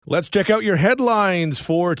Let's check out your headlines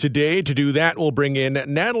for today. To do that, we'll bring in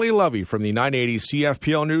Natalie Lovie from the 980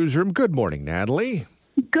 CFPL newsroom. Good morning, Natalie.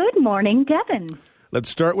 Good morning, Devon. Let's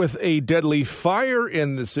start with a deadly fire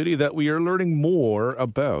in the city that we are learning more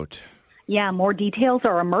about. Yeah, more details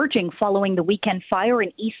are emerging following the weekend fire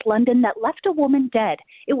in East London that left a woman dead.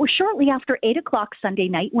 It was shortly after 8 o'clock Sunday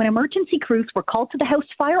night when emergency crews were called to the house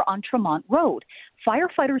fire on Tremont Road.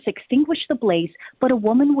 Firefighters extinguished the blaze, but a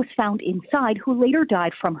woman was found inside who later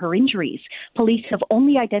died from her injuries. Police have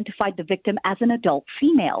only identified the victim as an adult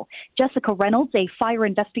female. Jessica Reynolds, a fire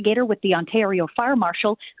investigator with the Ontario Fire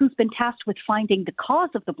Marshal, who's been tasked with finding the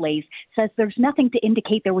cause of the blaze, says there's nothing to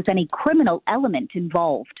indicate there was any criminal element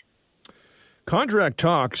involved. Contract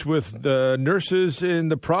talks with the nurses in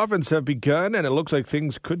the province have begun, and it looks like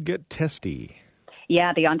things could get testy.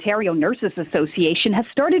 Yeah, the Ontario Nurses Association has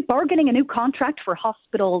started bargaining a new contract for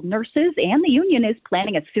hospital nurses, and the union is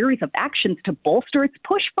planning a series of actions to bolster its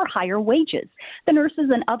push for higher wages. The nurses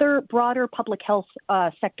and other broader public health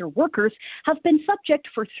sector workers have been subject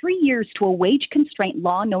for 3 years to a wage constraint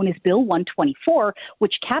law known as Bill 124,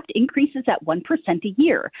 which capped increases at 1% a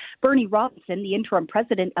year. Bernie Robinson, the interim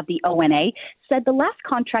president of the ONA, said the last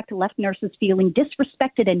contract left nurses feeling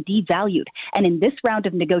disrespected and devalued. And in this round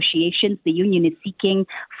of negotiations, the union is seeking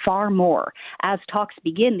far more. As talks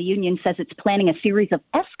begin, the union says it's planning a series of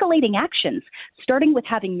escalating actions, starting with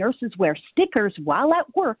having nurses wear stickers while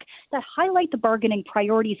at work that highlight the bargaining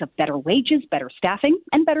priorities of better wages, better staffing,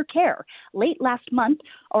 and better care. Late next month,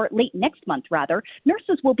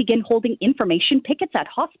 nurses will begin holding information pickets at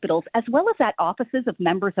hospitals as well as at offices of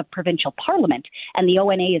members of provincial parliament. And the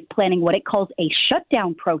ONA is planning what it calls a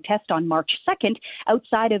shutdown protest on March 2nd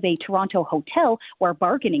outside of a Toronto hotel where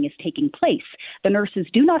bargaining is taking place. The nurses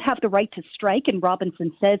do not have the right to strike, and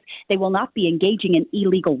Robinson says they will not be engaging in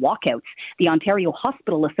illegal walkouts. The Ontario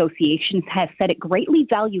Hospital Association has said it greatly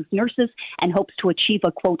values nurses and hopes to achieve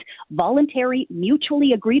a, quote, voluntary,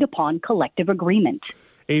 mutually agreed upon collective agreement.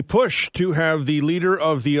 A push to have the leader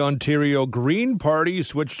of the Ontario Green Party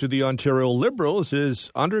switch to the Ontario Liberals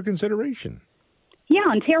is under consideration. Yeah,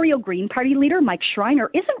 Ontario Green Party leader Mike Schreiner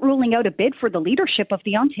isn't ruling out a bid for the leadership of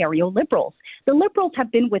the Ontario Liberals. The Liberals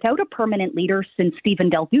have been without a permanent leader since Stephen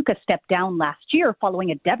Del Duca stepped down last year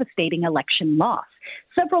following a devastating election loss.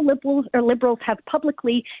 Several Liberals have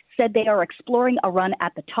publicly said they are exploring a run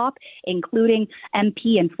at the top, including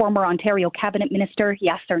MP and former Ontario Cabinet Minister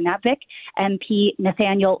Yasser Navik, MP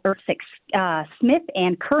Nathaniel Smith,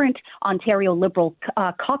 and current Ontario Liberal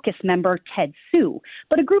caucus member Ted Sue.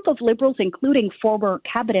 But a group of Liberals, including former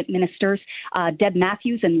Cabinet Ministers Deb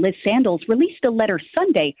Matthews and Liz Sandals, released a letter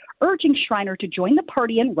Sunday urging Schreiner to join the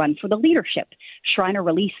party and run for the leadership. Schreiner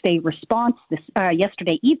released a response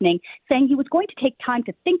yesterday evening saying he was going to take time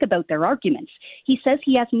to think about their arguments. He says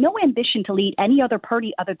he has no ambition to lead any other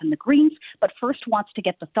party other than the Greens, but first wants to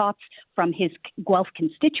get the thoughts from his Guelph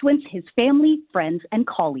constituents, his family, friends, and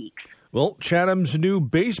colleagues. Well, Chatham's new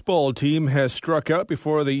baseball team has struck out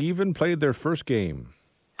before they even played their first game.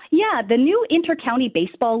 Yeah, the new Inter-County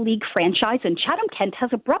Baseball League franchise in Chatham-Kent has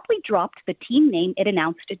abruptly dropped the team name it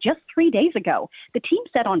announced just 3 days ago. The team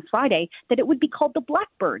said on Friday that it would be called the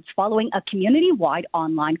Blackbirds following a community-wide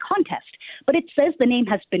online contest. But it says the name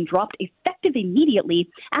has been dropped effective immediately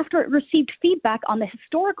after it received feedback on the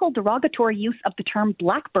historical derogatory use of the term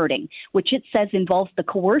blackbirding, which it says involves the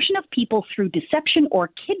coercion of people through deception or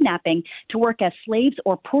kidnapping to work as slaves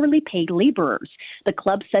or poorly paid laborers. The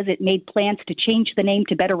club says it made plans to change the name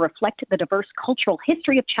to better reflect the diverse cultural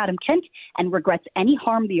history of Chatham-Kent and regrets any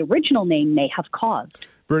harm the original name may have caused.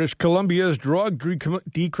 British Columbia's drug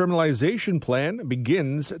decriminalization plan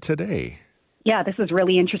begins today. Yeah, this is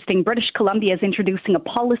really interesting. British Columbia is introducing a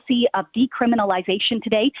policy of decriminalization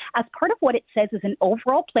today as part of what it says is an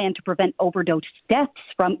overall plan to prevent overdose deaths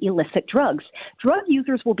from illicit drugs. Drug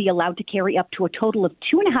users will be allowed to carry up to a total of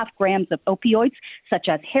 2.5 grams of opioids, such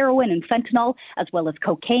as heroin and fentanyl, as well as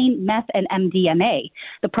cocaine, meth, and MDMA.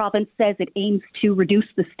 The province says it aims to reduce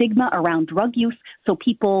the stigma around drug use so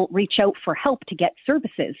people reach out for help to get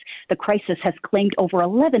services. The crisis has claimed over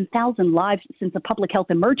 11,000 lives since a public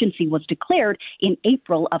health emergency was declared in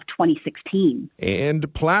April of 2016.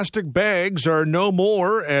 And plastic bags are no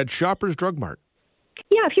more at Shoppers Drug Mart.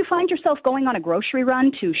 Yeah, if you find yourself going on a grocery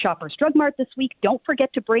run to Shoppers Drug Mart this week, don't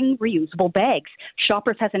forget to bring reusable bags.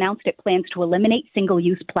 Shoppers has announced it plans to eliminate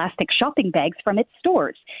single-use plastic shopping bags from its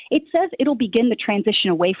stores. It says it'll begin the transition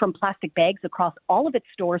away from plastic bags across all of its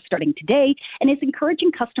stores starting today and is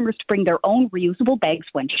encouraging customers to bring their own reusable bags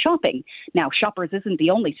when shopping. Now, Shoppers isn't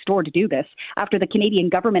the only store to do this. After the Canadian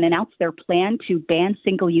government announced their plan to ban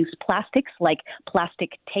single-use plastics like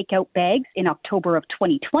plastic takeout bags in October of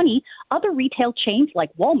 2020, other retail chains like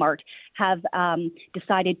Walmart have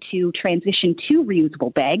decided to transition to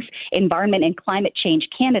reusable bags. Environment and Climate Change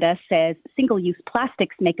Canada says single-use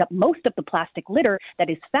plastics make up most of the plastic litter that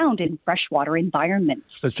is found in freshwater environments.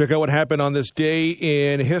 Let's check out what happened on this day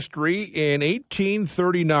in history. In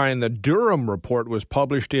 1839, the Durham Report was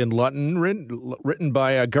published in London, written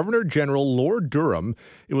by Governor General Lord Durham.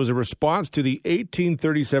 It was a response to the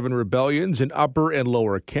 1837 rebellions in Upper and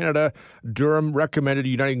Lower Canada. Durham recommended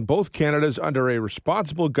uniting both Canadas under a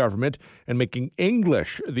responsible government and making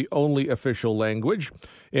English the only official language.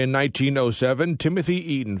 In 1907,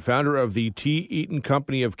 Timothy Eaton, founder of the T. Eaton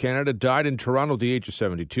Company of Canada, died in Toronto at the age of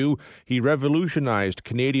 72. He revolutionized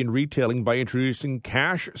Canadian retailing by introducing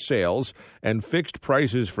cash sales and fixed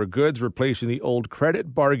prices for goods, replacing the old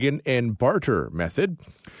credit, bargain, and barter method.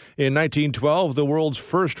 In 1912, the world's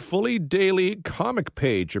first fully daily comic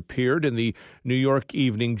page appeared in the New York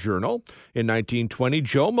Evening Journal. In 1920,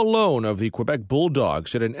 Joe Malone of the Quebec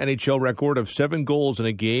Bulldogs set an NHL record of 7 goals in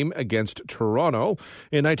a game against Toronto.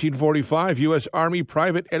 In 1945, U.S. Army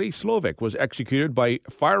Private Eddie Slovic was executed by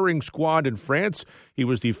firing squad in France. He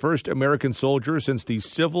was the first American soldier since the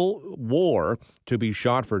Civil War to be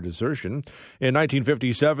shot for desertion. In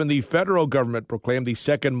 1957, the federal government proclaimed the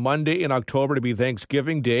second Monday in October to be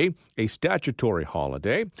Thanksgiving Day, a statutory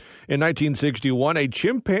holiday. In 1961, a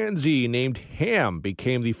chimpanzee named Ham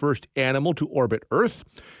became the first animal to orbit Earth.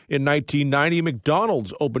 In 1990,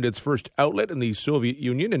 McDonald's opened its first outlet in the Soviet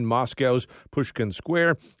Union in Moscow's Pushkin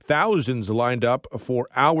Square. Thousands lined up for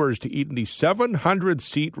hours to eat in the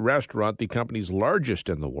 700-seat restaurant, the company's largest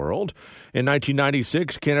in the world. In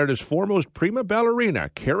 1996, Canada's foremost prima ballerina,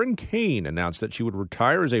 Karen Kane, announced that she would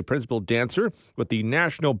retire as a principal dancer with the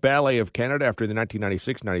National Ballet of Canada after the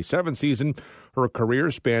 1996-97 season. Her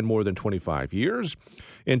career spanned more than 25 years.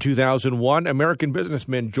 In 2001, American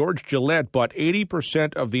businessman George Gillette bought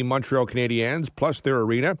 80% of the Montreal Canadiens plus their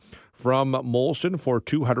arena from Molson for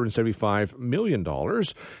 $275 million.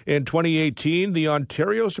 In 2018, the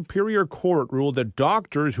Ontario Superior Court ruled that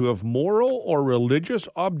doctors who have moral or religious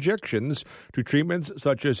objections to treatments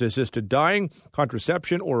such as assisted dying,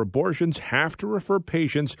 contraception, or abortions have to refer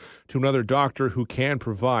patients to another doctor who can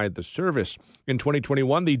provide the service. In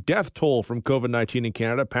 2021, the death toll from COVID-19 in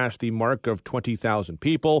Canada passed the mark of 20,000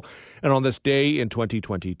 people. And on this day in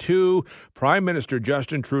 2022, Prime Minister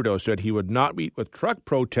Justin Trudeau said he would not meet with truck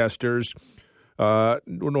protesters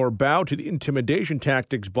nor bow to the intimidation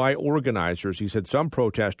tactics by organizers. He said some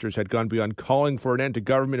protesters had gone beyond calling for an end to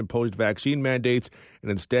government-imposed vaccine mandates and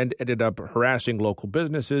instead ended up harassing local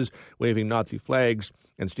businesses, waving Nazi flags,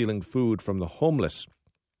 and stealing food from the homeless.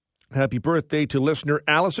 Happy birthday to listener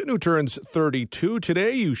Allison, who turns 32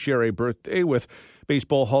 today. You share a birthday with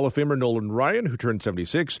Baseball Hall of Famer Nolan Ryan, who turned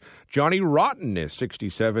 76. Johnny Rotten is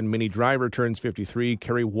 67. Minnie Driver turns 53.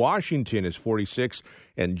 Kerry Washington is 46.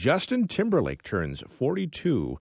 And Justin Timberlake turns 42